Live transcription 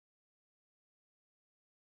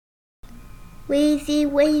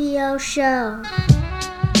Weezy Radio Show.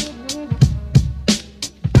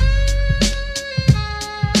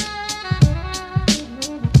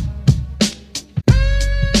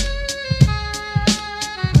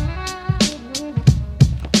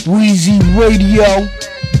 Weezy Radio.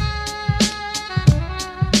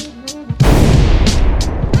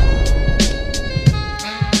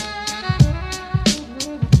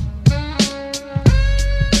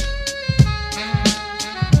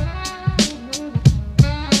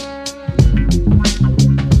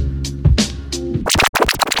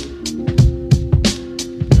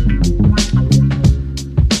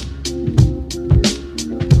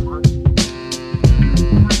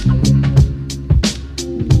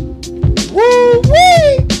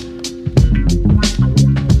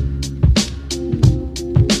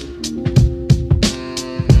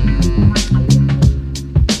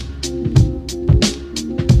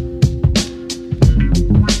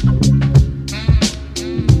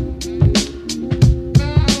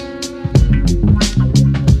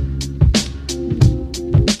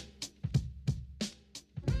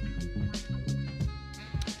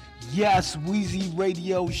 Yes, Weezy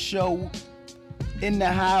Radio Show in the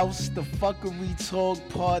house. The Fuckery Talk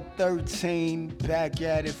Part 13. Back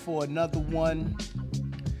at it for another one.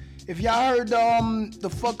 If y'all heard the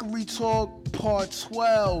Fuckery Talk Part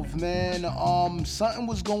 12, man, something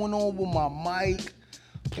was going on with my mic.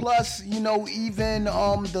 Plus, even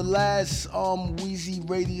the last Weezy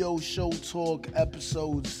Radio Show Talk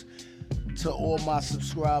episodes, to all my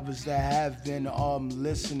subscribers that have been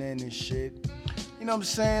listening and shit. You know what I'm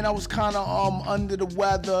saying? I was kind of under the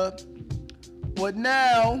weather. But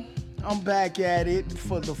now, I'm back at it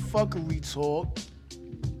for the Fuckery Talk.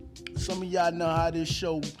 Some of y'all know how this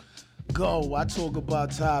show go. I talk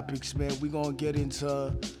about topics, man. We're going to get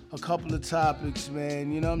into a couple of topics,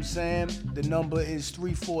 man. You know what I'm saying? The number is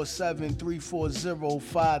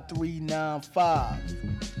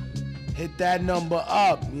 347-340-5395. Hit that number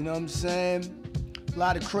up, you know what I'm saying? A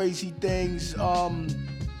lot of crazy things.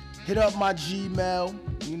 Hit up my Gmail.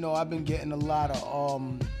 I've been getting a lot of,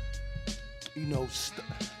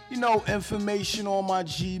 information on my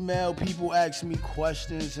Gmail. People ask me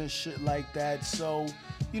questions and shit like that. So,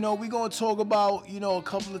 we're going to talk about, a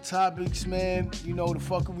couple of topics, man. The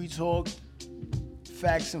Fuckery Talk,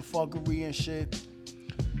 facts and fuckery and shit.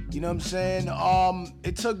 You know what I'm saying?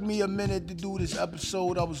 It took me a minute to do this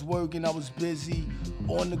episode. I was working, I was busy,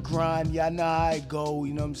 on the grind. Y'all know how it go,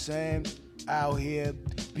 you know what I'm saying? Out here.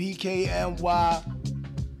 BKNY.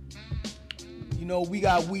 We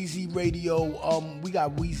got Weezy Radio. We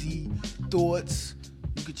got Weezy Thoughts.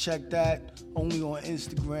 You can check that only on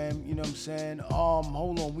Instagram. You know what I'm saying?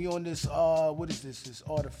 Hold on. We on this, what is this? This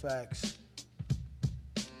Artifacts.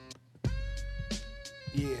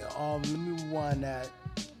 Yeah, let me rewind that.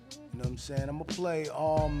 You know what I'm saying? I'm gonna play,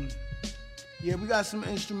 yeah, we got some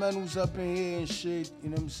instrumentals up in here and shit. You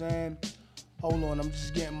know what I'm saying? Hold on, I'm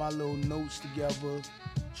just getting my little notes together,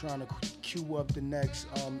 trying to cue up the next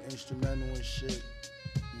instrumental and shit.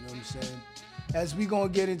 You know what I'm saying? As we gonna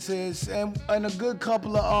get into this, and a good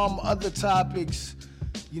couple of other topics,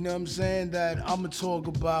 you know what I'm saying, that I'ma talk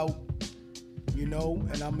about,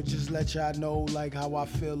 and I'ma just let y'all know like how I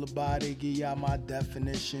feel about it, give y'all my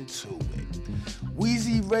definition to it.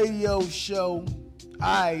 Weezy Radio Show.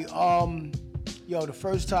 Alright, the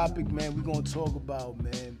first topic, man, we gonna talk about,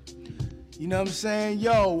 man. You know what I'm saying?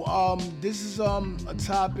 This is a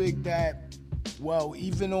topic that, well,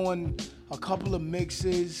 even on a couple of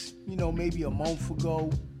mixes, maybe a month ago,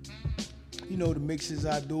 the mixes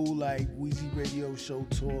I do, like Weezy Radio Show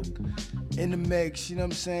Talk, in the mix, you know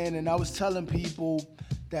what I'm saying? And I was telling people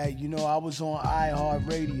that, I was on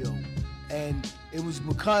iHeartRadio. And it was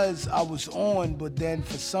because I was on, but then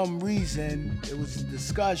for some reason, it was a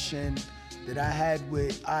discussion that I had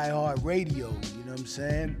with iHeartRadio, you know what I'm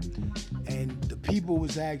saying? And the people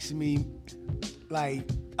was asking me, like,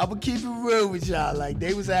 I'm gonna keep it real with y'all, like,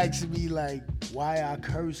 they was asking me, like, why I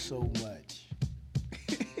curse so much.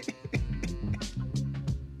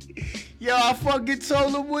 I fucking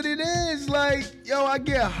told them what it is, like, I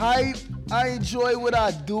get hype, I enjoy what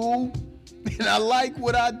I do, and I like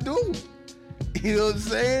what I do. You know what I'm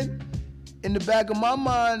saying? In the back of my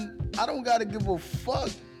mind, I don't gotta give a fuck.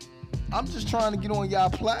 I'm just trying to get on y'all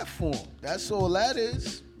platform. That's all that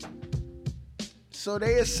is. So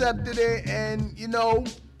they accepted it, and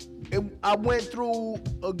I went through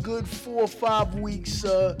a good 4 or 5 weeks.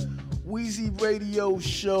 Weezy Radio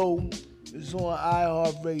Show is on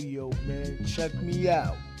iHeartRadio, man. Check me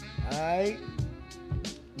out. Alright?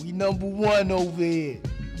 We number one over here.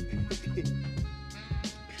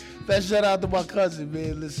 That shout out to my cousin,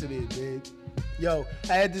 man. Listen in, man. Yo,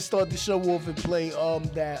 I had to start the show off and play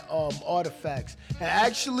that Artifacts. And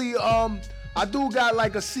actually, I do got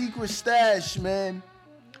like a secret stash, man.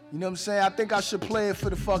 You know what I'm saying? I think I should play it for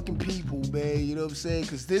the fucking people, man. You know what I'm saying?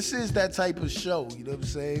 Because this is that type of show. You know what I'm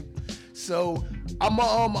saying? So,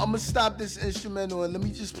 I'ma stop this instrumental and let me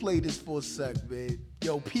just play this for a sec, man.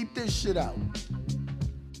 Yo, peep this shit out.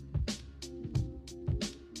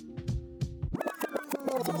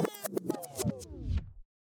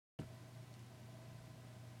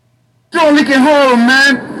 Only can hold him,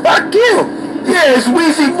 man. Fuck you. Yeah, it's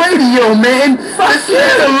Weezy Radio, man. Fuck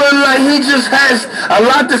yeah. Look like he just has a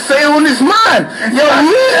lot to say on his mind. Yo,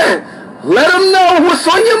 yeah. Let him know what's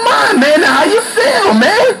on your mind, man, and how you feel,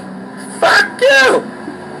 man. Fuck you.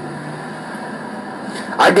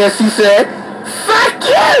 I guess he said, fuck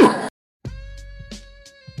you.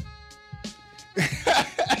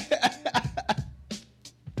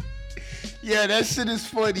 Yeah, that shit is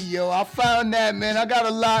funny, yo. I found that, man. I got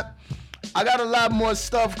a lot more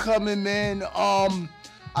stuff coming, man. I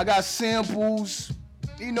got samples,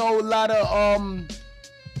 you know, a lot of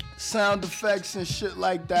sound effects and shit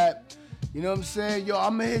like that. You know what I'm saying? Yo,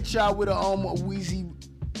 I'ma hit y'all with a Weezy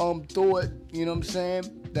thought, you know what I'm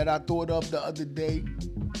saying, that I thought of the other day.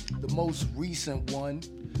 The most recent one,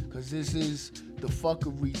 cause this is the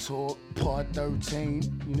Fuckery Talk, part 13,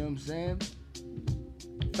 you know what I'm saying?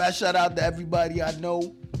 Fat shout out to everybody I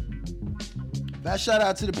know. Fat shout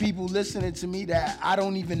out to the people listening to me that I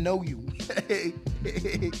don't even know you.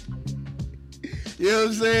 You know what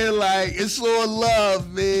I'm saying? Like, it's all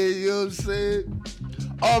love, man. You know what I'm saying?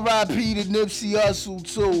 R.I.P. to Nipsey Hussle,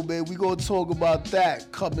 too, man. We gonna talk about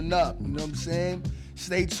that coming up. You know what I'm saying?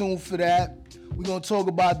 Stay tuned for that. We gonna talk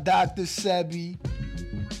about Dr. Sebi.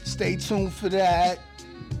 Stay tuned for that.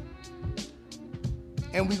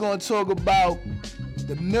 And we gonna talk about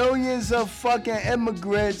the millions of fucking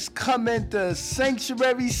immigrants coming to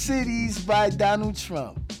sanctuary cities by Donald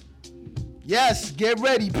Trump. Yes, get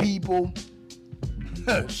ready, people.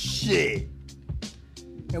 Shit.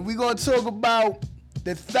 And we're going to talk about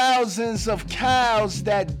the thousands of cows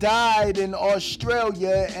that died in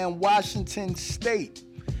Australia and Washington State.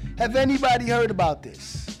 Have anybody heard about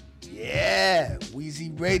this? Yeah,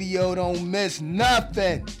 Weezy Radio don't miss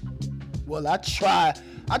nothing. Well, I try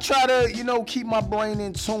to, you know, keep my brain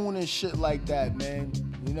in tune and shit like that, man.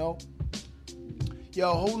 You know?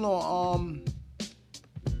 Yo, hold on.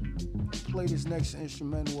 Play this next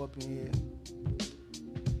instrumental up in here.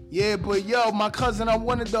 Yeah, but yo, my cousin, I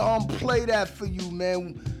wanted to play that for you,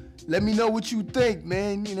 man. Let me know what you think,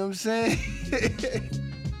 man. You know what I'm saying?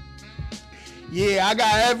 Yeah, I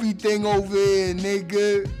got everything over here,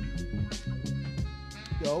 nigga.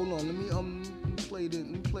 Yo, hold on. Let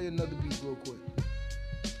me play another beat real quick.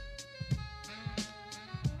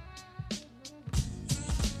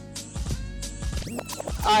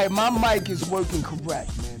 Alright, my mic is working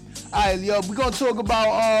correct, man. Alright, yo, we're gonna talk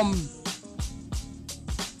about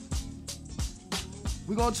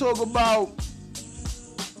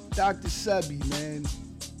Dr. Sebi, man.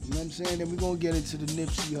 You know what I'm saying? Then we're gonna get into the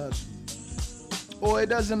Nipsey Hussle. Or it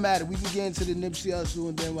doesn't matter. We can get into the Nipsey Hussle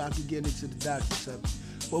and then I can get into the Dr.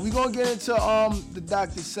 Sebi. But we're gonna get into the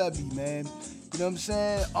Dr. Sebi, man. You know what I'm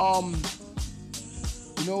saying?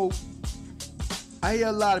 You know, I hear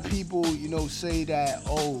a lot of people, you know, say that,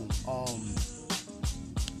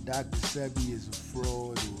 Dr. Sebi is a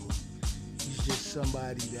fraud, or he's just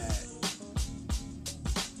somebody that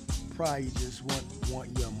probably just want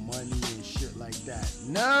your money and shit like that.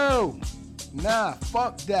 No! Nah,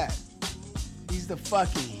 fuck that. He's the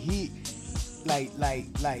fucking like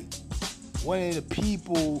one of the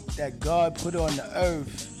people that God put on the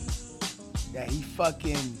earth that he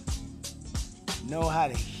fucking know how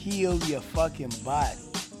to heal your fucking body.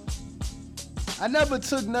 I never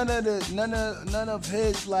took none of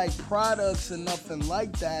his like products or nothing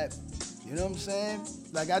like that. You know what I'm saying?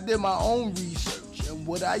 Like, I did my own research and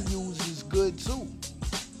what I use is good too.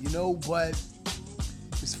 You know, but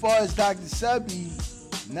as far as Dr. Sebi,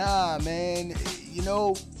 nah, man, you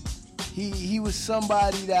know, he was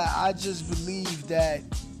somebody that I just believe that,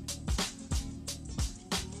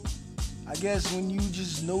 I guess when you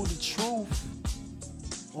just know the truth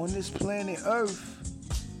on this planet Earth,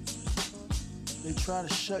 they try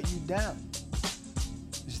to shut you down.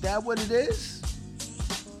 Is that what it is?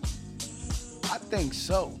 I think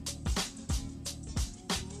so.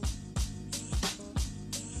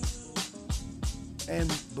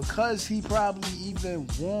 And because he probably even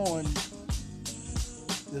won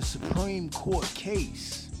the Supreme Court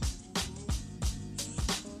case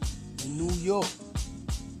in New York,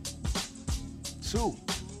 too,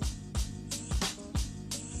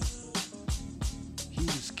 he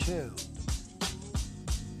was killed.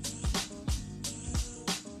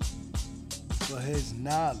 for his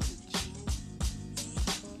knowledge.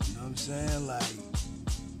 You know what I'm saying? Like,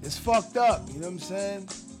 it's fucked up, you know what I'm saying?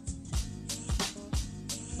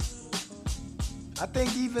 I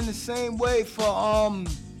think even the same way for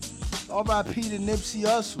R.I.P. to Nipsey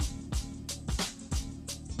Hussle.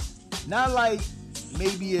 Not like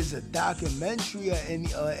maybe it's a documentary or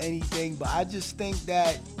anything, but I just think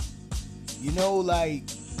that, you know, like,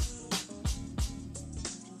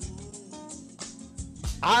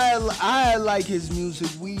 I like his music.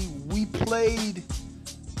 We played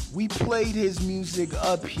his music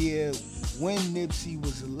up here when Nipsey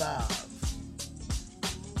was alive.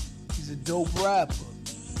 He's a dope rapper.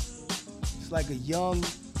 It's like a young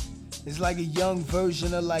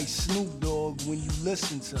version of like Snoop Dogg when you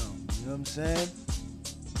listen to him. You know what I'm saying?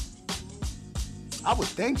 I would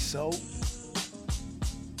think so.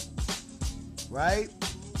 Right?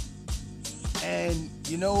 And,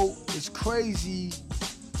 you know, it's crazy,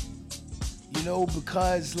 you know,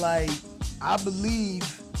 because, like, I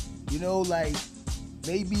believe, you know, like,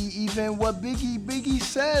 maybe even what Biggie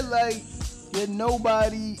said, like, you're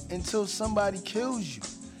nobody until somebody kills you.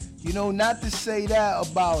 You know, not to say that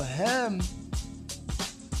about him,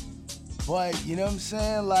 but, you know what I'm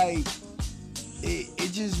saying, like,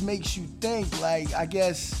 it just makes you think, like, I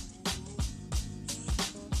guess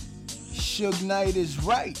Suge Knight is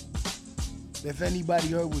right. If anybody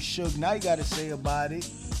heard what Suge Knight got to say about it,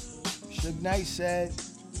 Suge Knight said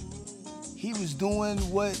he was doing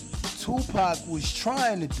what Tupac was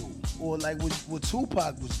trying to do, or like what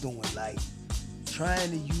Tupac was doing, like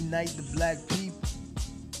trying to unite the black people.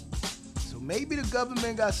 So maybe the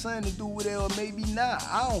government got something to do with it, or maybe not.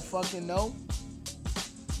 I don't fucking know.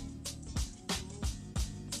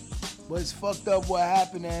 But it's fucked up what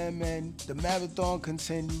happened to him, and the marathon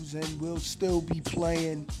continues, and we'll still be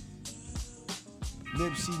playing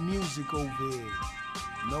Nipsey music over here.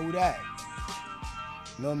 Know that.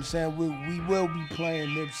 You know what I'm saying? We will be playing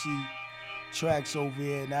Nipsey tracks over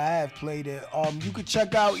here, and I have played it. You could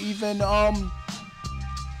check out even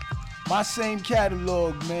my same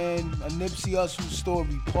catalog, man. A Nipsey Hussle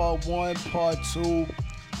story, part 1, part 2.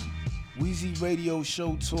 Weezy Radio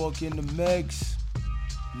Show Talk in the mix.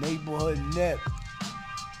 Neighborhood Nip.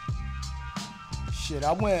 Shit,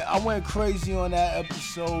 I went crazy on that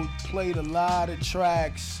episode. Played a lot of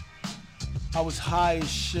tracks. I was high as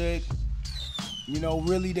shit. You know,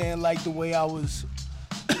 really didn't like the way I was,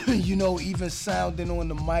 you know, even sounding on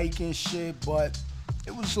the mic and shit. But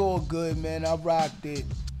it was all good, man. I rocked it.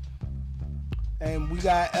 And we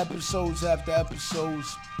got episodes after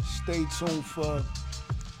episodes. Stay tuned for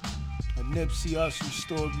a Nipsey Hussle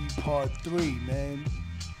story part 3, man.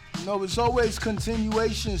 You know, it's always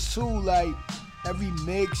continuations too, like every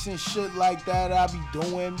mix and shit like that I be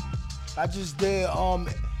doing. I just did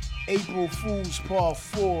April Fool's part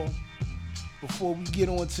 4 before we get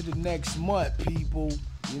on to the next month, people.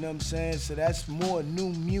 You know what I'm saying? So that's more new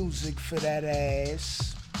music for that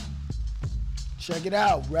ass. Check it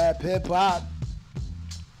out, rap hip hop.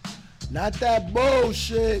 Not that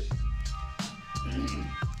bullshit.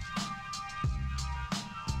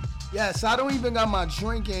 Yes, I don't even got my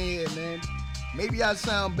drink in here, man. Maybe I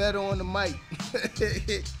sound better on the mic.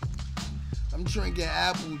 I'm drinking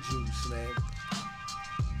apple juice, man.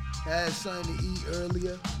 Had something to eat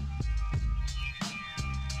earlier.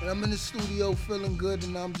 And I'm in the studio feeling good,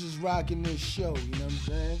 and I'm just rocking this show, you know what I'm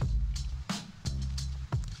saying?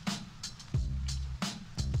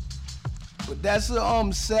 But that's a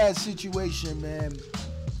sad situation, man.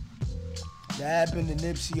 That happened to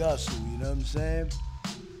Nipsey Hussle, you know what I'm saying?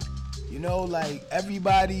 You know, like,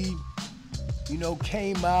 everybody, you know,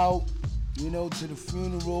 came out, you know, to the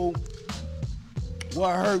funeral.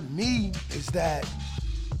 What hurt me is that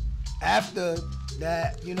after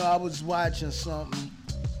that, you know, I was watching something,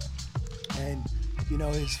 and, you know,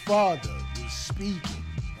 his father was speaking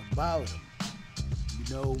about him,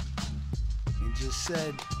 you know, and just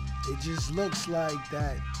said, it just looks like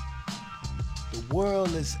that the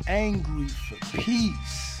world is angry for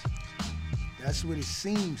peace. That's what it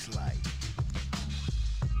seems like.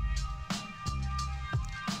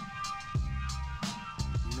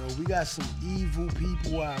 You know, we got some evil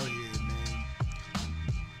people out here, man.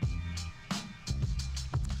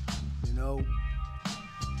 You know?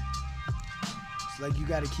 It's like you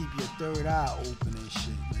gotta keep your third eye open and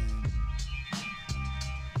shit, man.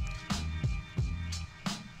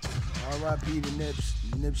 R.I.P. to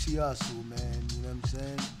Nipsey Hussle, man. You know what I'm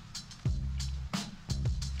saying?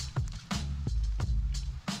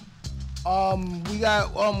 We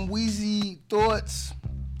got Weezy Thoughts.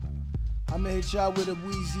 I'ma hit y'all with a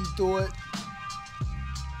Weezy Thought.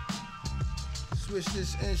 This switch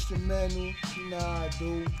this instrumental. You know how I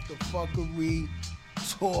do. The fuckery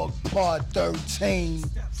talk part 13.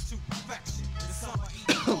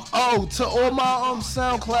 Oh, to all my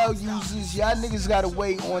SoundCloud users, y'all niggas gotta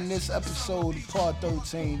wait on this episode, part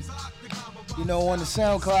 13. You know, on the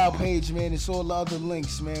SoundCloud page, man, it's all the other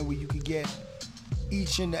links, man, where you can get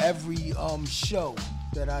each and every show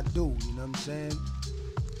that I do. You know what I'm saying?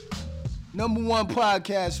 #1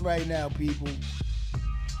 podcast right now, people.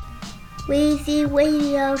 Weezy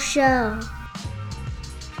Radio Show.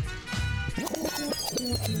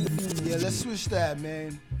 Yeah, let's switch that,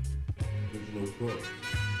 man.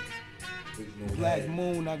 Black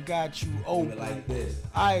Moon, I got you open. Like this.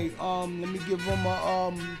 Alright, let me give them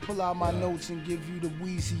a pull out my notes and give you the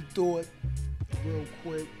Weezy thought real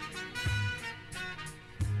quick.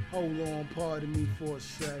 Hold on, pardon me for a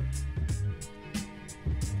sec.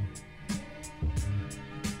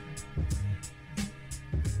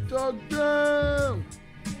 Duck down.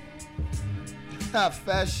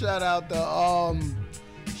 Fast shout out to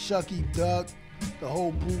Shucky Duck, the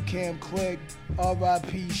whole boot camp clique.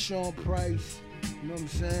 R.I.P. Sean Price. You know what I'm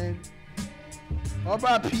saying?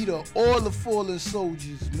 R.I.P. to all the fallen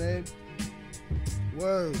soldiers, man.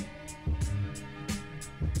 Word.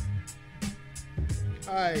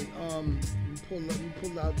 Alright, let me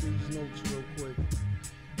pull out these notes real quick.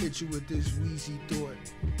 Hit you with this Weezy thought.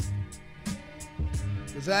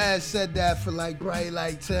 Cause I had said that for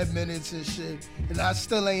probably 10 minutes and shit, and I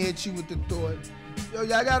still ain't hit you with the thought. Yo,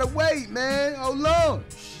 y'all gotta wait, man. Hold on.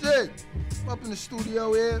 Shit. I'm up in the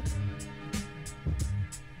studio here.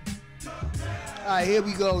 Alright, here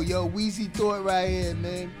we go, yo. Weezy thought right here,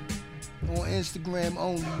 man. On Instagram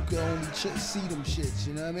only, you can only see them shits,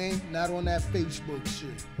 you know what I mean? Not on that Facebook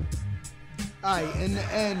shit. Alright, in the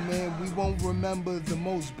end, man, we won't remember the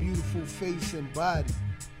most beautiful face and body,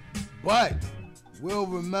 but we'll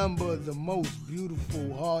remember the most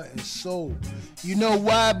beautiful heart and soul. You know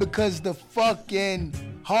why? Because the fucking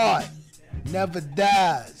heart never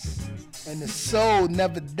dies, and the soul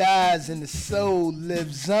never dies, and the soul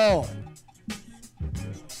lives on.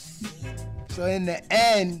 So in the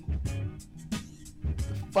end, the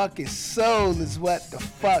fucking soul is what the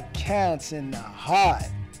fuck counts in the heart.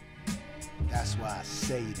 That's why I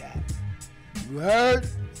say that. You heard?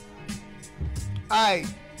 Alright,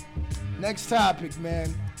 next topic,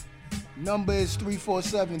 man. Number is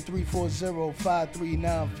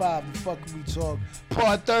 347-340-5395. The fuck we talk?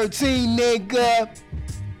 Part 13, nigga.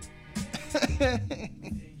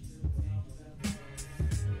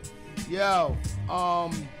 Yo,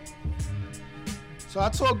 so I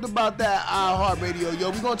talked about that iHeartRadio.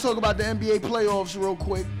 Yo, we're gonna talk about the NBA playoffs real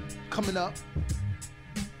quick. Coming up.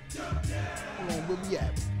 Hold on, where we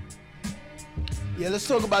at? Yeah, let's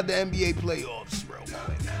talk about the NBA playoffs real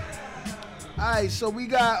quick. Alright, so we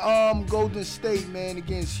got Golden State, man,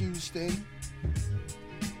 against Houston.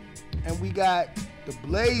 And we got the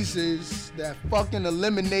Blazers that fucking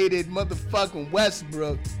eliminated motherfucking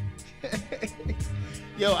Westbrook.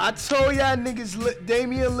 Yo, I told y'all niggas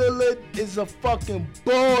Damian Lillard is a fucking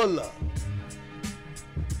baller.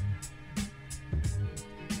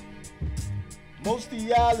 Most of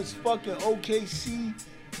y'all is fucking OKC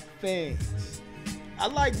fans. I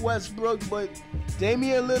like Westbrook, but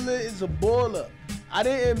Damian Lillard is a baller. I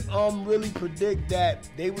didn't really predict that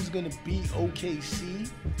they was gonna beat OKC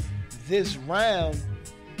this round,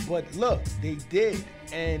 but look, they did.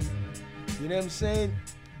 And you know what I'm saying?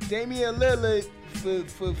 Damian Lillard, for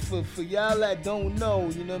y'all that don't know,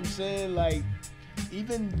 you know what I'm saying? Like,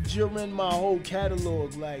 even during my whole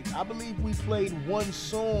catalog, I believe we played one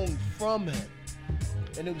song from him,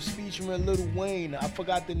 and it was featuring Lil Wayne. I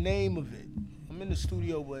forgot the name of it. I'm in the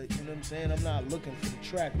studio, but you know what I'm saying? I'm not looking for the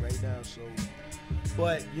track right now, so.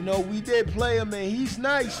 But, you know, we did play him, and he's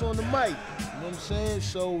nice on the mic. You know what I'm saying?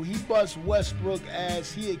 So he bust Westbrook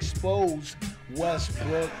ass. He exposed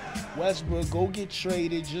Westbrook. Westbrook go get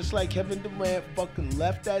traded, just like Kevin Durant fucking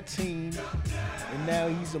left that team, and now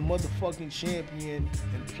he's a motherfucking champion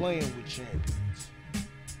and playing with champions.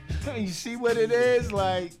 You see what it is?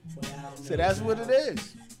 So that's what it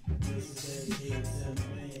is.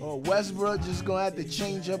 Or Westbrook just gonna have to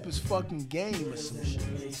change up his fucking game or some shit.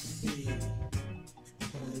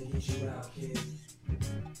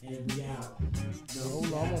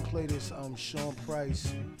 Hold on, I'm gonna play this Sean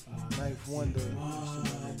Price, Ninth Wonder.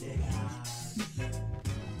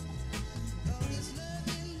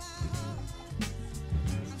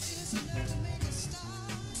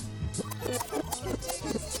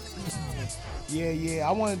 Yeah,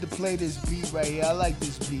 I wanted to play this beat right here. I like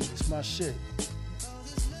this beat. It's my shit.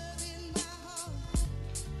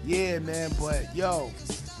 Yeah, man, but yo,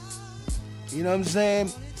 you know what I'm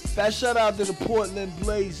saying? Fat shout out to the Portland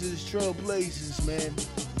Blazers, Trail Blazers, man.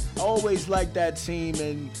 I always liked that team,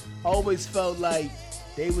 and I always felt like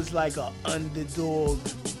they was like a underdog,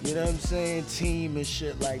 you know what I'm saying, team and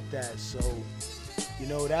shit like that. So, you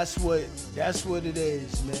know, that's what it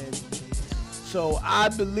is, man. So I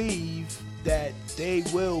believe that they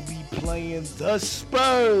will be playing the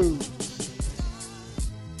Spurs.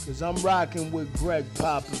 Cause I'm rocking with Greg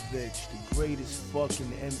Popovich, the greatest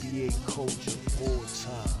fucking NBA coach of all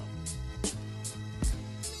time.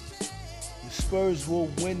 The Spurs will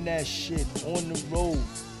win that shit on the road.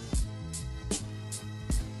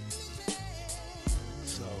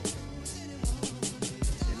 So,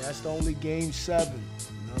 and that's the only game 7. You know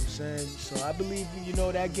what I'm saying? So I believe, you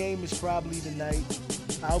know, that game is probably tonight.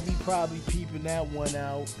 I'll be probably peeping that one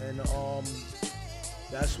out, and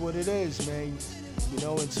that's what it is, man. You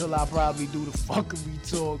know, until I probably do the fuckery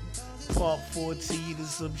talk part 14 or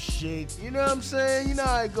some shit. You know what I'm saying? You know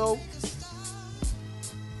how it go.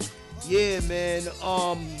 Yeah, man.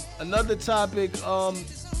 Another topic I'm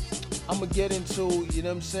gonna get into, you know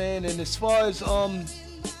what I'm saying? And as far as the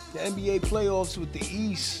NBA playoffs with the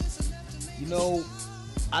East, you know,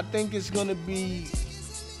 I think it's gonna be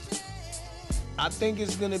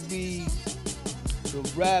the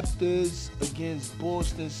Raptors against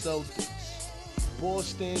Boston Celtics.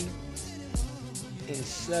 Boston in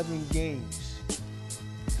 7 games.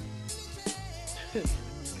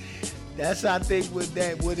 That's, I think,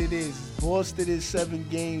 what it is. Boston in 7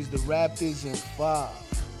 games. The Raptors in 5.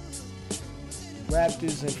 The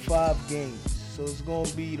Raptors in 5 games. So it's gonna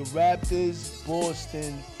be the Raptors,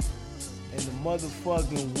 Boston, and the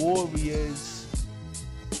motherfucking Warriors.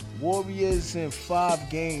 Warriors in 5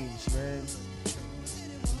 games, man.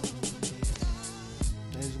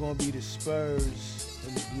 And it's gonna be the Spurs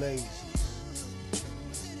and the Blazers.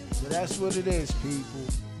 So that's what it is, people.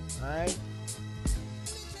 Alright?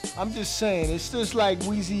 I'm just saying, it's just like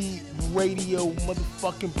Weezy Radio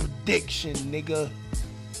motherfucking prediction, nigga.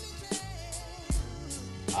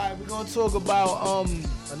 Alright, we're gonna talk about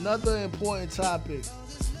another important topic.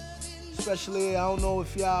 Especially, I don't know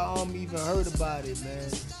if y'all even heard about it,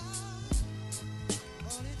 man.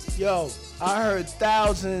 Yo, I heard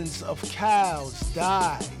thousands of cows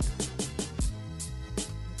died.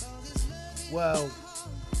 Well,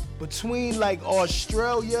 between like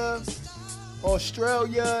Australia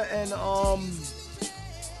and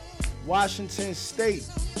Washington State.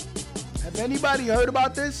 Have anybody heard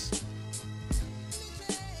about this?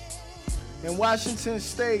 In Washington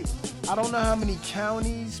State, I don't know how many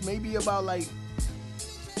counties, maybe about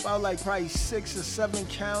probably 6 or 7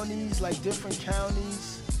 counties, like different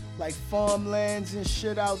counties, like farmlands and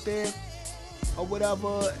shit out there or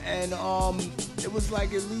whatever, and it was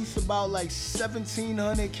like at least about like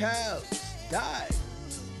 1,700 cows died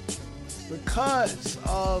because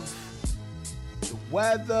of the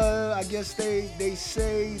weather. I guess they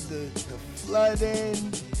say the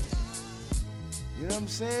flooding. You know what I'm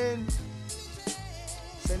saying?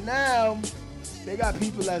 So now they got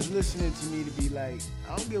people that's listening to me to be like,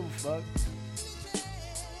 I don't give a fuck.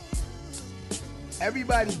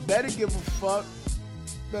 Everybody better give a fuck.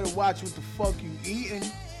 Better watch what the fuck you eating.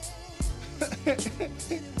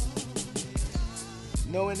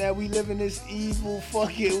 Knowing that we live in this evil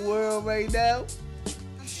fucking world right now.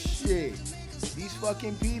 Shit. These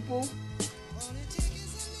fucking people,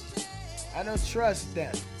 I don't trust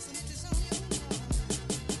them.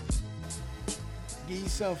 Give you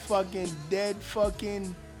some fucking dead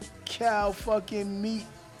fucking cow fucking meat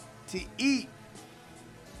to eat.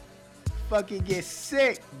 Fucking get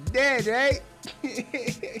sick, dead, right?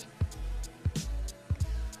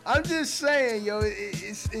 I'm just saying, yo,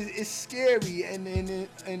 it's scary. And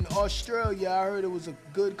in Australia, I heard it was a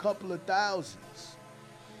good couple of thousands.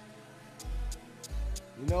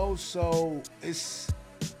 You know, so it's,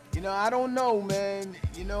 you know, I don't know, man.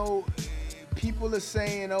 You know, people are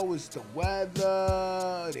saying, oh, it's the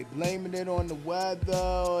weather. They blaming it on the weather.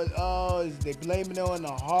 Oh, they blaming it on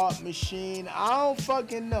the heart machine. I don't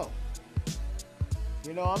fucking know.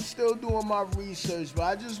 You know, I'm still doing my research, but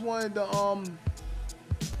I just wanted to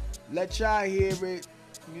let y'all hear it.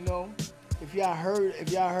 You know, if y'all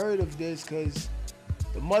heard of this, cause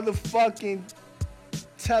the motherfucking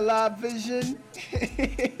television,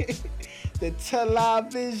 the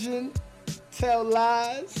television tell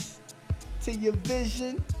lies to your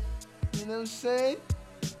vision. You know what I'm saying?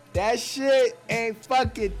 That shit ain't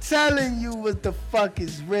fucking telling you what the fuck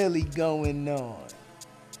is really going on.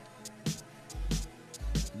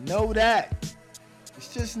 Know that.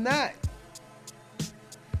 It's just not.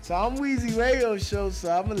 So I'm Weezy Radio Show,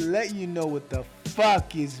 so I'm gonna let you know what the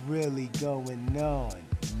fuck is really going on,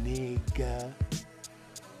 nigga.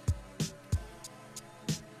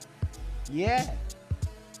 Yeah.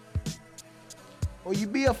 Or you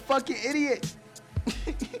be a fucking idiot.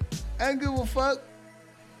 I ain't give a fuck.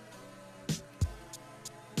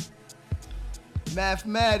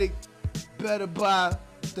 Mathematic, better buy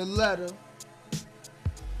the letter.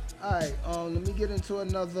 Alright, let me get into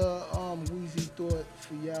another Wheezy thought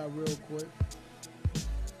for y'all real quick.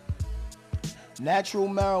 Natural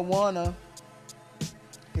marijuana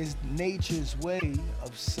is nature's way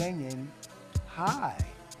of saying hi.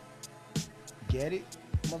 Get it,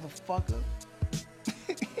 motherfucker?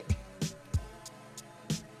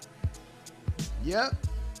 Yep.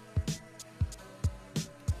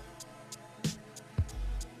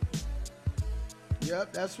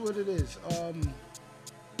 Yep, that's what it is.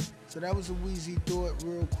 So that was a Wheezy thought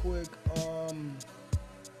real quick. Oh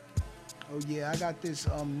yeah, I got this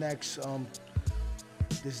next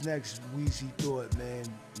Wheezy thought, man.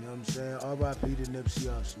 You know what I'm saying? R.I.P. to Nipsey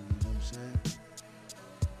Hussle, you know what I'm saying?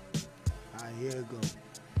 Alright, here it go.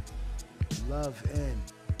 Love in,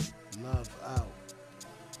 love out.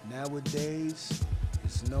 Nowadays,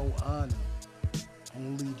 it's no honor,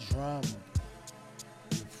 only drama.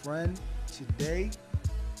 Your friend today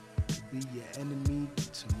could be your enemy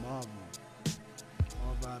tomorrow.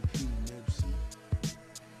 R.I.P. Nipsey.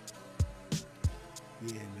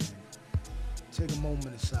 Yeah, man. Take a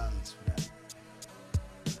moment of silence for that.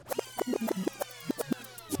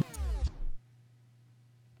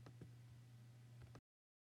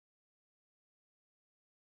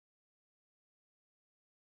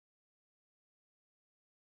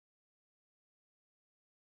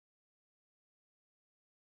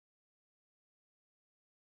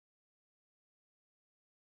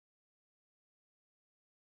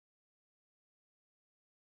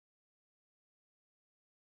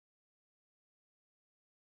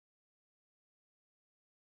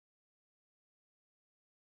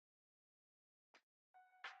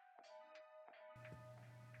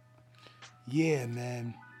 Yeah,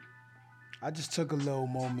 man. I just took a little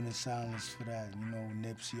moment of silence for that. You know,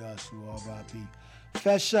 Nipsey Hussle, R.I.P.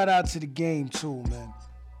 Fast shout out to the game, too, man.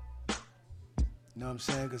 You know what I'm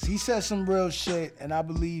saying? Because he said some real shit, and I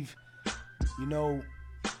believe, you know,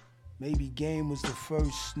 maybe Game was the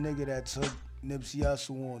first nigga that took Nipsey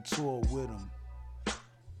Hussle on tour with him.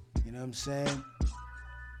 You know what I'm saying?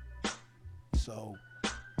 So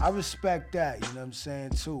I respect that, you know what I'm saying,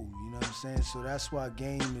 too. You know what I'm saying? So that's why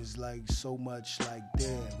Game is like so much like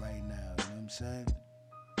there right now, you know what I'm saying?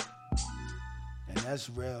 And that's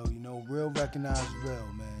real, you know, real recognized real,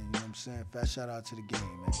 man. You know what I'm saying? Fast shout out to the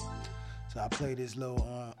Game, man. So I play this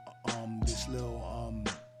little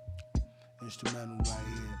instrumental right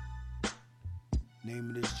here. Name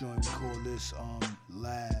of this joint, we call this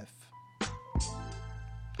Laugh.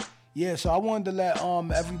 Yeah, so I wanted to let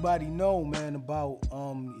everybody know, man, about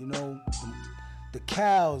you know, the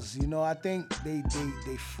cows. You know, I think they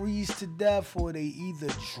freeze to death or they either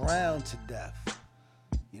drown to death.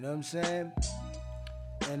 You know what I'm saying?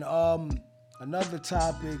 And another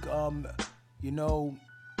topic, you know,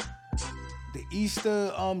 the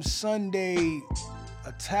Easter Sunday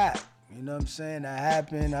attack. You know what I'm saying? That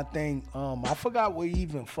happened. I think I forgot what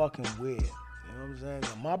even fucking where. You know what I'm saying?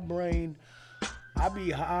 My brain, I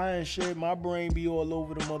be high and shit. My brain be all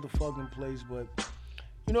over the motherfucking place. But,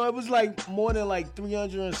 you know, it was like more than like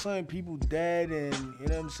 300 and something people dead. And, you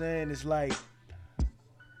know what I'm saying? It's like,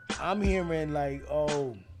 I'm hearing like,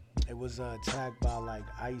 oh, it was attacked by like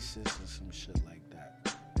ISIS or some shit like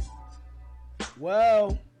that.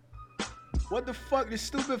 Well, what the fuck did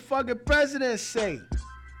stupid fucking president say?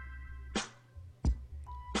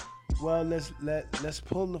 Well, let's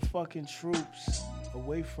pull the fucking troops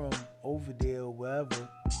away from over there or wherever,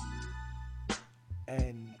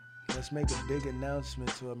 and let's make a big announcement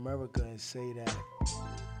to America and say that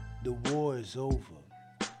the war is over.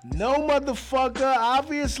 No, motherfucker.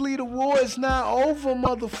 Obviously, the war is not over,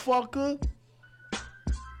 motherfucker.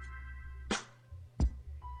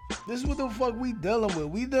 This is what the fuck we dealing with.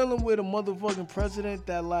 We dealing with a motherfucking president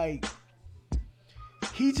that, like,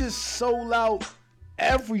 he just sold out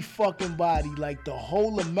every fucking body, like the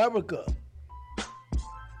whole America.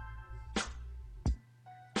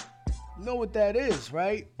 You know what that is,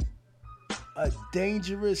 right? A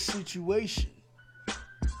dangerous situation.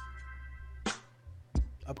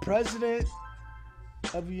 A president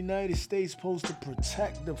of the United States supposed to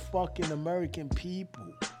protect the fucking American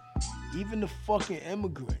people, even the fucking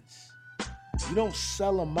immigrants. You don't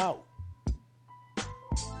sell them out.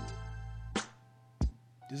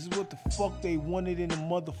 This is what the fuck they wanted in the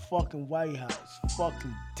motherfucking White House.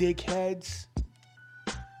 Fucking dickheads.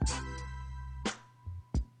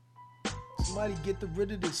 Somebody get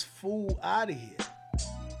rid of this fool out of here.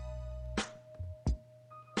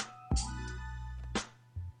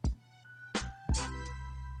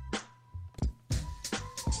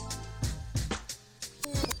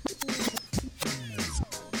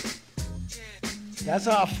 That's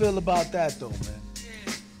how I feel about that though, man.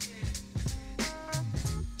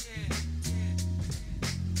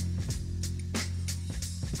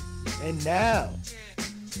 And now,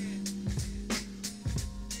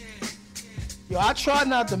 yo, I try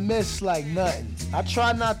not to miss like nothing. I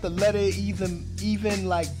try not to let it even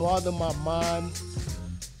like bother my mind.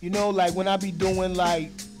 You know, like when I be doing like,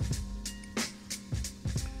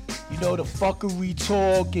 you know, the fuckery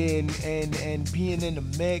talk and being in the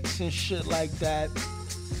mix and shit like that.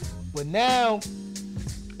 But now,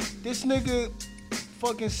 this nigga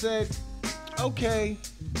fucking said, okay,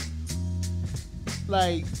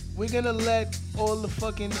 like, we're gonna let all the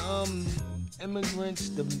fucking immigrants,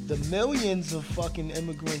 the millions of fucking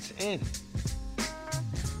immigrants in.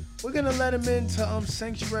 We're gonna let them into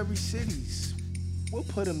sanctuary cities. We'll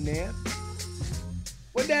put them there.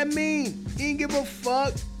 What that mean? You ain't give a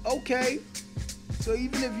fuck. Okay. So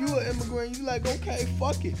even if you an immigrant, you like, okay,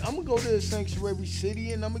 fuck it. I'm gonna go to a sanctuary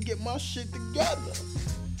city and I'm gonna get my shit together.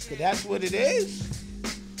 Cause that's what it is.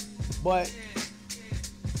 But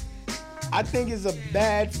I think it's a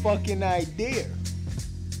bad fucking idea.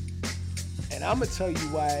 And I'm gonna tell you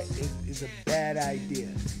why it's a bad idea.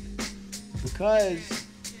 Because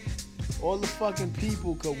all the fucking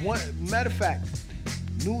people matter of fact,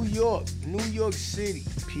 New York City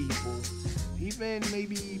people, even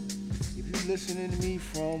maybe if you listening to me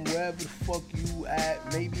from wherever the fuck you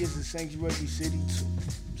at, maybe it's a sanctuary city too.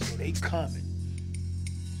 So they coming.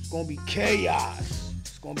 It's gonna be chaos.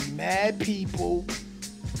 It's gonna be mad people.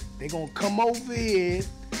 They gonna come over here.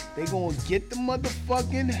 They gonna get the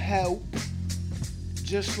motherfucking help.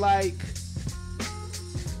 Just like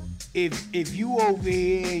if you over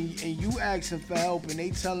here and you asking for help and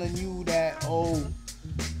they telling you that, oh,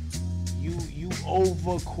 you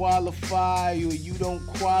overqualify or you don't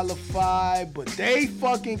qualify, but they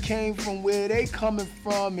fucking came from where they coming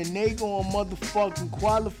from and they gonna motherfucking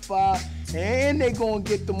qualify and they gonna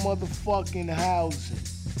get the motherfucking housing.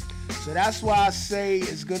 So that's why I say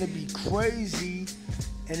it's gonna be crazy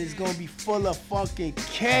and it's gonna be full of fucking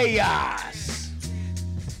chaos.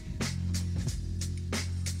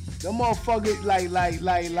 Them motherfuckers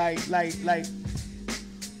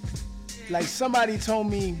like somebody told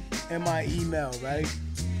me in my email, right?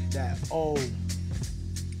 That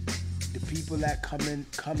the people that coming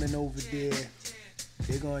over there,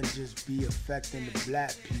 they're gonna just be affecting the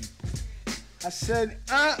black people. I said,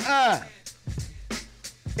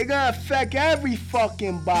 It gonna affect every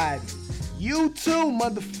fucking body. You too,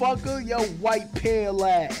 motherfucker, your white pale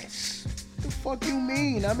ass. What the fuck you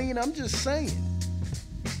mean? I mean, I'm just saying.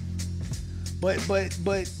 But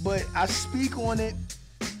I speak on it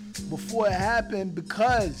before it happened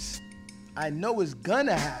because I know it's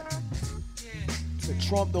gonna happen. But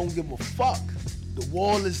Trump don't give a fuck. The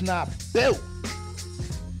wall is not built.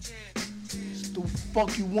 What the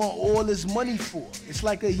fuck you want all this money for? It's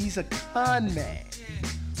like he's a con man.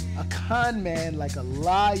 A con man, like a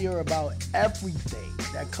liar about everything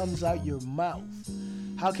that comes out your mouth.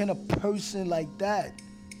 How can a person like that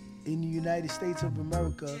in the United States of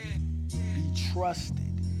America be trusted?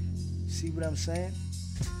 See what I'm saying?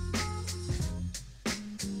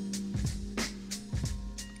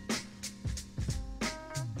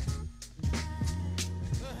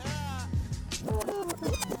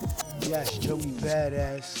 Yes, Joey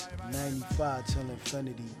Badass, 95 till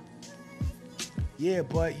infinity. Yeah,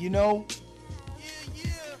 but you know,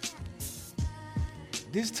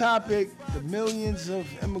 this topic, the millions of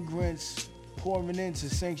immigrants pouring into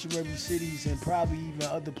sanctuary cities and probably even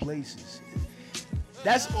other places.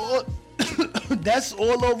 That's all that's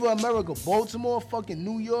all over America. Baltimore, fucking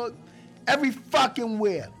New York, every fucking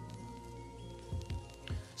where.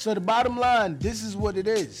 So the bottom line, this is what it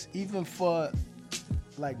is, even for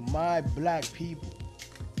like my black people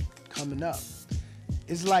coming up.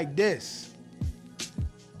 It's like this.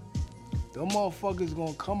 Them motherfuckers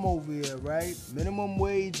gonna come over here, right? Minimum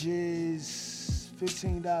wage is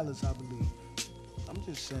 $15, I believe. I'm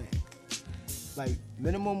just saying. Like,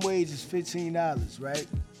 minimum wage is $15, right?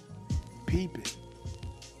 Peep it.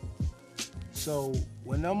 So,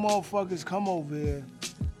 when them motherfuckers come over here,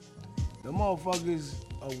 them motherfuckers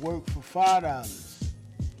work for $5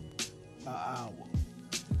 an hour.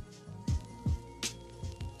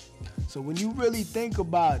 So, when you really think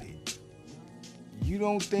about it, you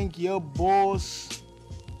don't think your boss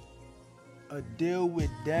deal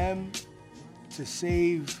with them to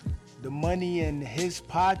save the money in his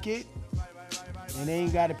pocket and they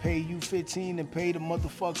ain't gotta pay you 15 and pay the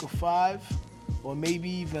motherfucker 5 or maybe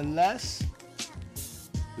even less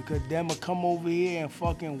because them will come over here and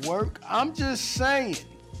fucking work? I'm just saying.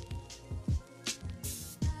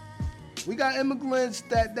 We got immigrants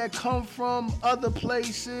that come from other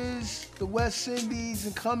places, the West Indies,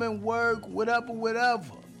 and come and work,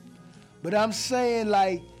 whatever. But I'm saying,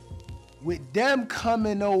 like, with them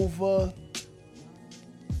coming over,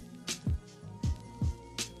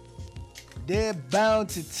 they're bound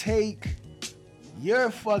to take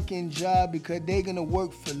your fucking job because they're gonna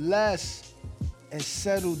work for less and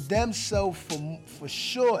settle themselves for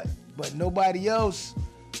short. But nobody else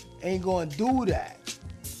ain't gonna do that.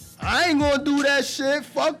 I ain't gonna do that shit.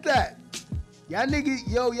 Fuck that. Y'all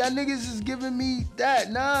niggas is giving me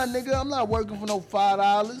that. Nah, nigga, I'm not working for no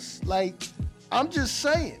 $5. Like, I'm just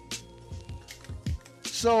saying.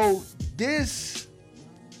 So this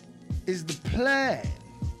is the plan.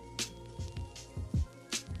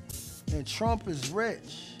 And Trump is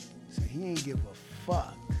rich, so he ain't give a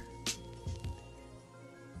fuck.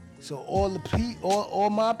 So all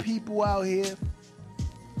my people out here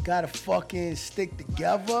gotta fucking stick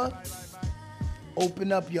together.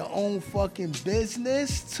 Open up your own fucking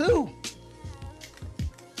business too.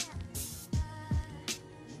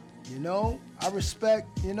 You know, I respect,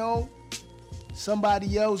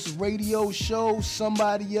 somebody else radio show,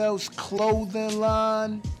 somebody else clothing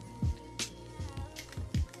line,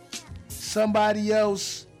 somebody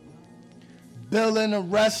else building a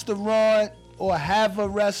restaurant or have a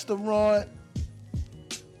restaurant.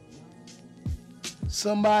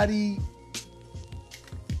 Somebody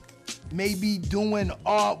maybe doing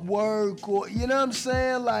artwork, or you know what I'm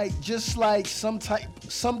saying, like just like some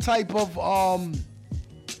type of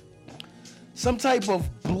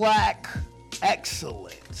black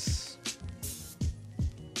excellence.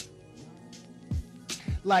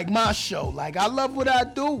 Like my show, like I love what I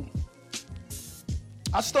do.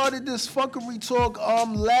 I started this fuckery talk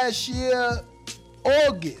last year,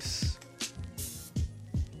 August.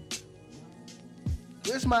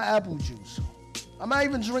 Where's my apple juice? I'm not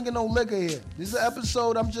even drinking no liquor here. This is an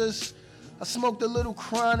episode, I smoked a little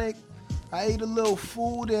chronic, I ate a little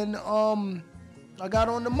food, and I got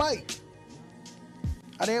on the mic.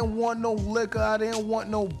 I didn't want no liquor, I didn't want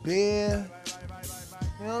no beer.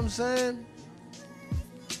 You know what I'm saying?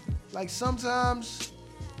 Like sometimes,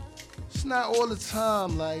 it's not all the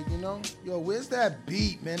time, like, yo, where's that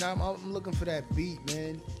beat, man? I'm looking for that beat,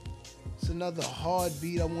 man. It's another hard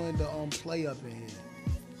beat I wanted to play up in here.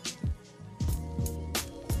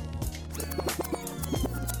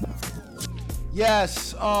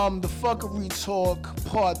 Yes, the fuckery talk,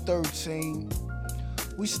 part 13.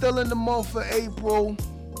 We still in the month of April.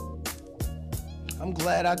 I'm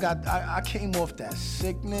glad I came off that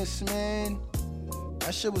sickness, man.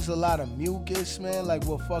 That shit was a lot of mucus, man. Like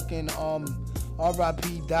what fucking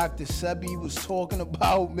R.I.P. Dr. Sebi was talking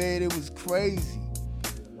about, man. It was crazy.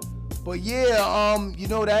 But yeah,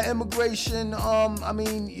 that immigration,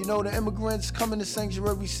 the immigrants coming to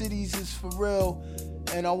sanctuary cities is for real.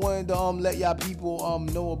 And I wanted to let y'all people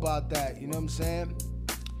know about that, you know what I'm saying?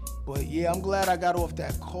 But yeah, I'm glad I got off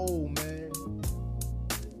that cold, man.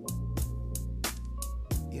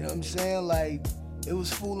 You know what I'm saying? Like, it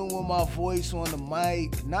was fooling with my voice on the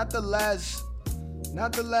mic. Not the last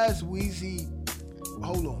Wheezy,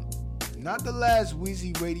 hold on. Not the last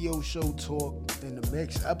Wheezy radio show talk in the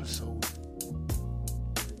mix episode.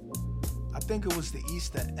 I think it was the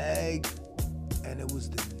Easter egg and it was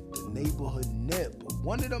the neighborhood nip.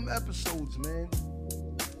 One of them episodes, man.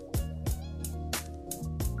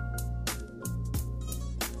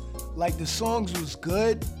 Like the songs was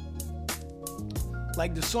good.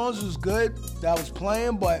 That I was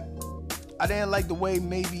playing, but I didn't like the way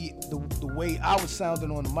the way I was sounding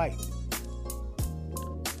on the mic.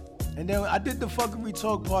 And then I did the fuckery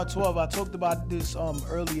talk part 12. I talked about this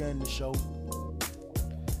earlier in the show.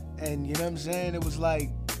 And you know what I'm saying? It was like,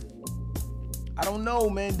 I don't know,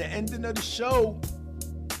 man. The ending of the show,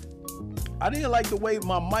 I didn't like the way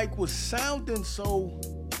my mic was sounding, so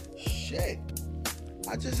shit.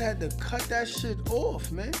 I just had to cut that shit off,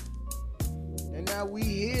 man. And now we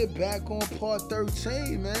here back on part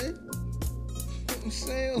 13, man. You know what I'm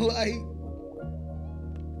saying? Like,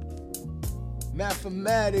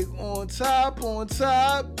 Mathematic on top.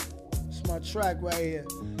 It's my track right here.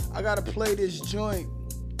 I gotta play this joint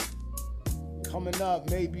coming up,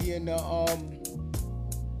 maybe in the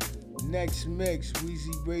next mix.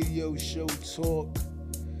 Wheezy Radio Show Talk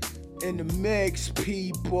in the mix,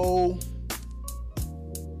 people.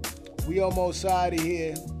 We almost out of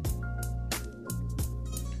here.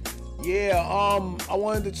 Yeah, I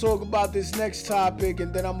wanted to talk about this next topic,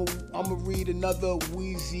 and then I'm gonna read another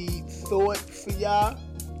Wheezy thought for y'all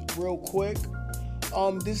real quick.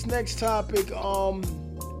 This next topic,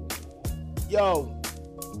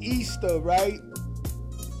 Easter, right?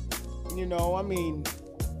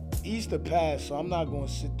 Easter passed, so I'm not gonna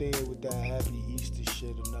sit there with that happy Easter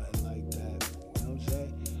shit or nothing like that. You know what I'm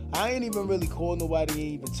saying? I ain't even really call nobody,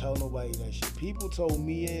 ain't even tell nobody that shit. People told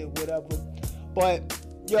me it, whatever. But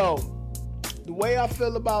yo, the way I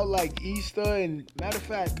feel about like Easter, and matter of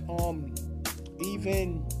fact,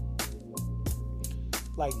 even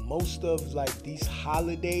like most of like these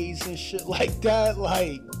holidays and shit like that,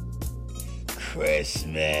 like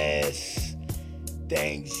Christmas,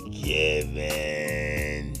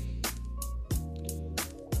 Thanksgiving,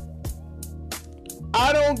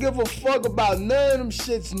 I don't give a fuck about none of them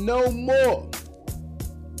shits no more.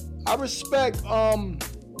 I respect other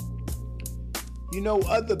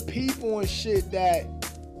people and shit that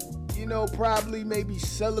probably maybe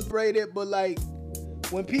celebrate it, but like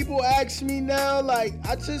when people ask me now, like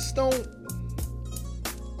I just don't,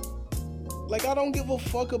 like I don't give a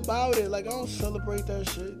fuck about it. Like I don't celebrate that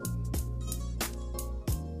shit.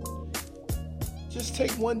 Just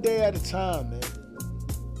take one day at a time, man.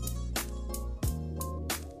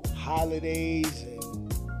 Holidays and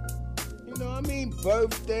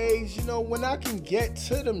birthdays, when I can get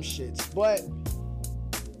to them shits. But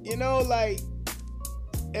like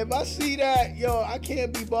if I see that, I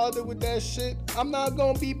can't be bothered with that shit, I'm not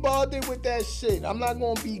gonna be bothered with that shit. I'm not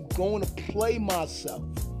gonna be going to play myself.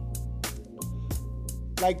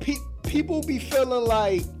 Like people be feeling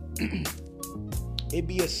like it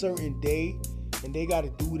be a certain day and they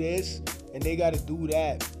gotta do this and they gotta do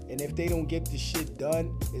that, and if they don't get the shit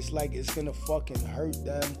done, it's like it's gonna fucking hurt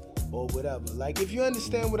them or whatever. Like if you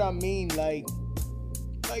understand what I mean, like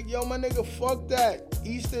yo, my nigga, fuck that.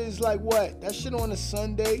 Easter is like what? That shit on a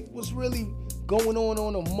Sunday? What's really going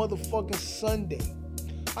on a motherfucking Sunday?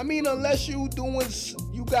 I mean, unless you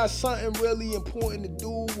got something really important to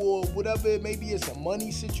do or whatever, maybe it's a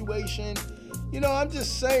money situation. I'm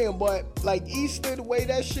just saying, but like Easter, the way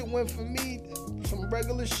that shit went for me, some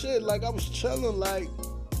regular shit, like I was chilling, like,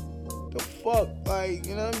 the fuck, like,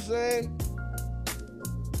 you know what I'm saying?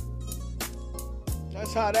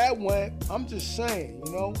 That's how that went. I'm just saying,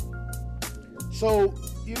 So,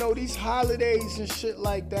 these holidays and shit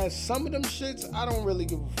like that, some of them shits, I don't really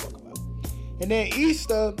give a fuck about. And then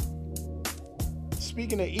Easter,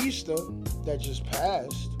 speaking of Easter, that just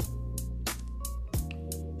passed,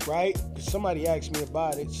 right? Because somebody asked me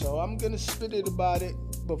about it, so I'm going to spit it about it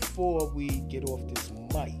before we get off this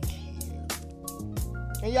mic here.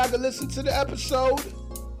 And y'all can listen to the episode.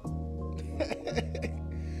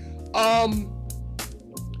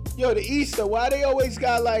 Yo, the Easter, why they always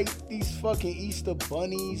got like these fucking Easter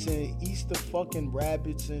bunnies and Easter fucking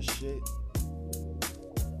rabbits and shit?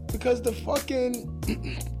 Because the fucking,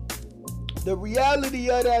 the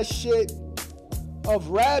reality of that shit of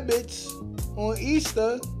rabbits on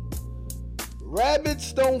Easter,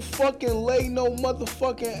 rabbits don't fucking lay no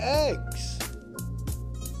motherfucking eggs.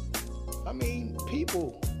 I mean,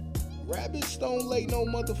 people, rabbits don't lay no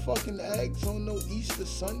motherfucking eggs on no Easter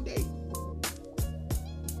Sunday.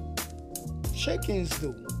 Chickens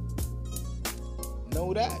do.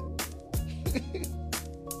 Know that.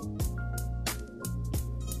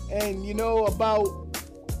 And about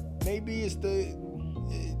maybe it's the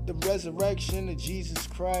resurrection of Jesus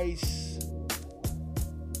Christ.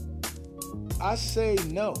 I say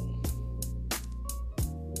no.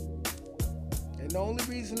 And the only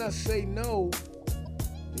reason I say no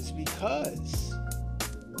is because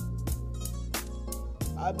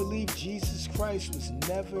I believe Jesus Christ was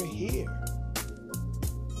never here.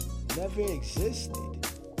 Never existed.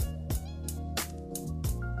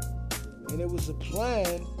 And it was a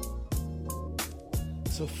plan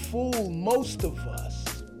to fool most of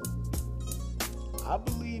us. I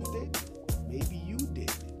believed it. Maybe you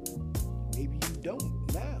did. Maybe you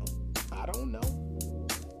don't now. I don't know.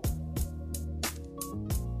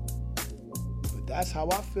 But that's how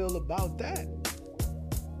I feel about that.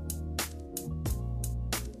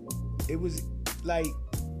 It was like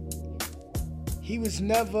he was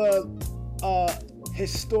never a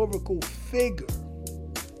historical figure.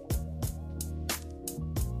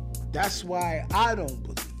 That's why I don't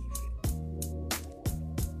believe it.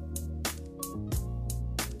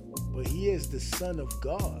 But he is the Son of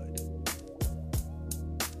God,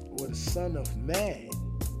 or the Son of Man.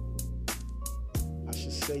 I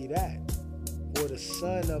should say that. Or the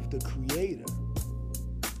Son of the Creator.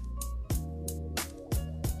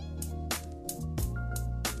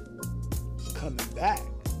 He's coming back.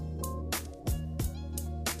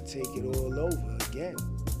 Take it all over again.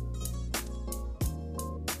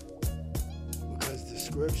 Because the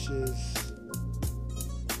scriptures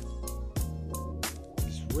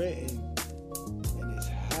is written and it's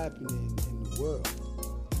happening in the world.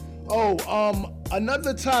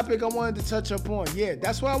 Another topic I wanted to touch up on. Yeah,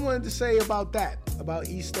 that's what I wanted to say about that, about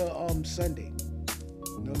Easter Sunday.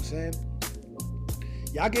 You know what I'm saying?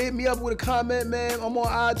 Y'all can hit me up with a comment, man. I'm on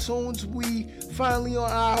iTunes. We finally on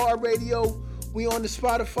iHeartRadio. We on the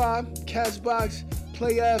Spotify, Castbox,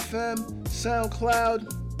 Player FM,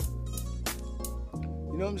 SoundCloud.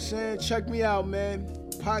 You know what I'm saying? Check me out, man.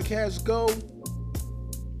 Podcast Go.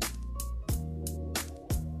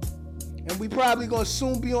 And we probably gonna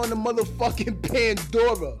soon be on the motherfucking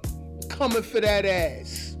Pandora. Coming for that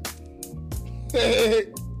ass.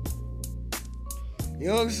 You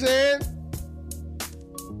know what I'm saying?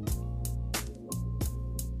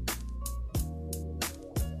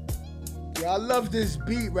 Yeah, I love this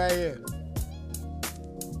beat right here.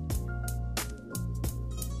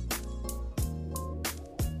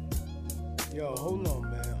 Yo, hold on,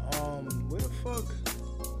 man. Where the fuck?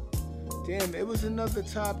 Damn, it was another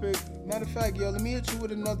topic. Matter of fact, yo, let me hit you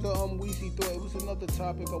with another Weezy thought. It was another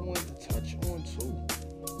topic I wanted to touch on too.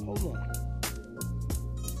 Hold on.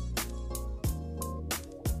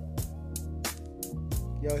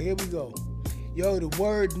 Yo, here we go. Yo, the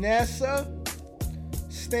word NASA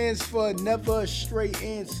stands for never a straight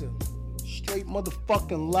answer. Straight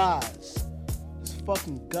motherfucking lies. This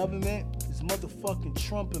fucking government, this motherfucking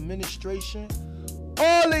Trump administration,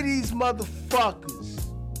 all of these motherfuckers.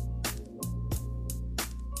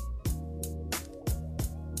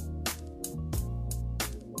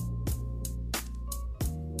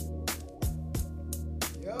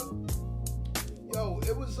 Yo,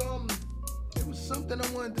 it was something I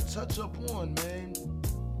wanted to touch up on, man.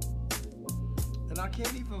 And I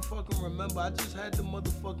can't even fucking remember. I just had the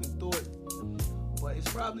motherfucking thought. But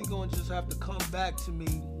it's probably gonna just have to come back to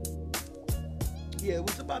me. Yeah, it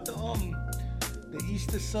was about the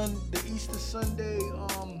Easter Sunday,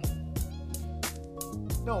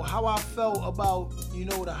 no, how I felt about, you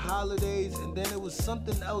know, the holidays, and then it was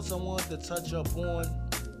something else I wanted to touch up on.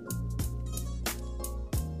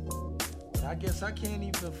 I guess I can't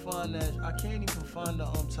even find that. I can't even find the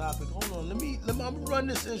topic. Hold on, let me I'm gonna run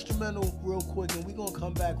this instrumental real quick, and we gonna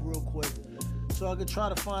come back real quick, so I can try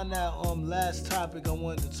to find that last topic I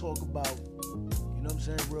wanted to talk about. You know what I'm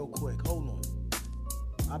saying? Real quick. Hold on.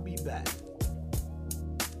 I'll be back.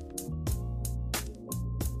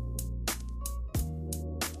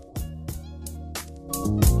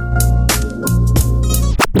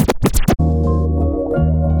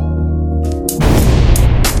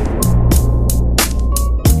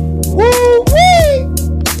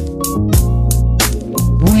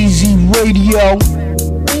 Radio.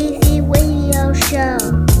 Weezy Radio Show.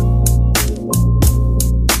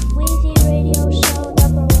 Weezy Radio Show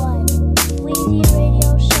number 1. Weezy Radio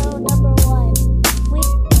Show number 1.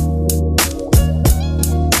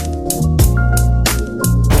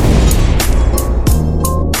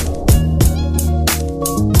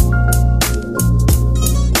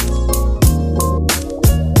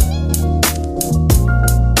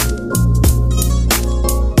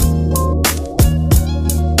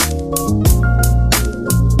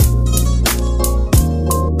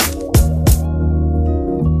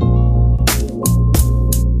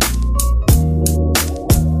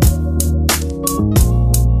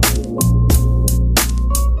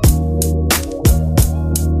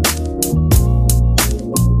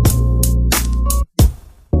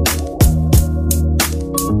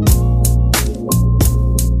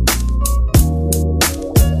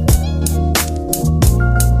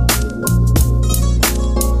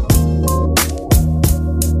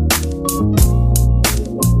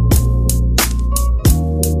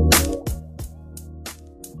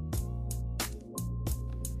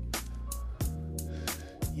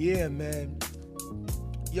 Yeah, man.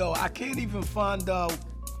 Yo, I can't even find out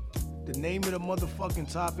the name of the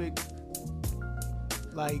motherfucking topic.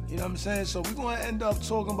 Like, you know what I'm saying? So we're going to end up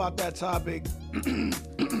talking about that topic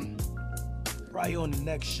probably on the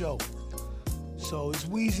next show. So it's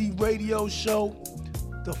Weezy Radio Show,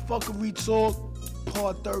 The Fuckery Talk,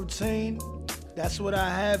 Part 13. That's what I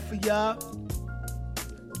have for y'all.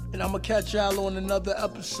 And I'm going to catch y'all on another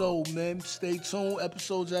episode, man. Stay tuned,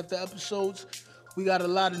 episodes after episodes. We got a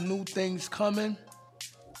lot of new things coming.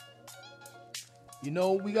 You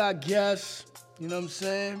know, we got guests, you know what I'm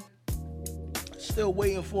saying? Still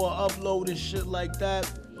waiting for an upload and shit like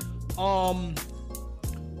that. You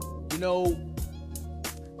know,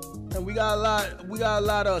 and we got a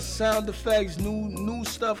lot of sound effects, new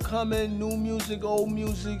stuff coming, new music, old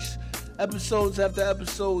musics, episodes after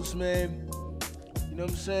episodes, man. You know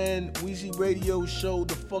what I'm saying? Weezy Radio Show,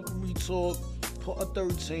 The Fuckery Talk, Part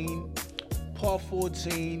 13, Part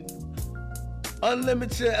 14.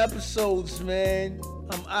 Unlimited episodes, man.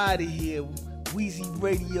 I'm out of here. Weezy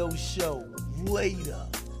Radio Show. Later.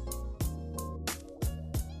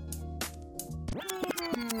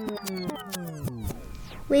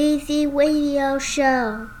 Weezy Radio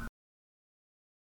Show.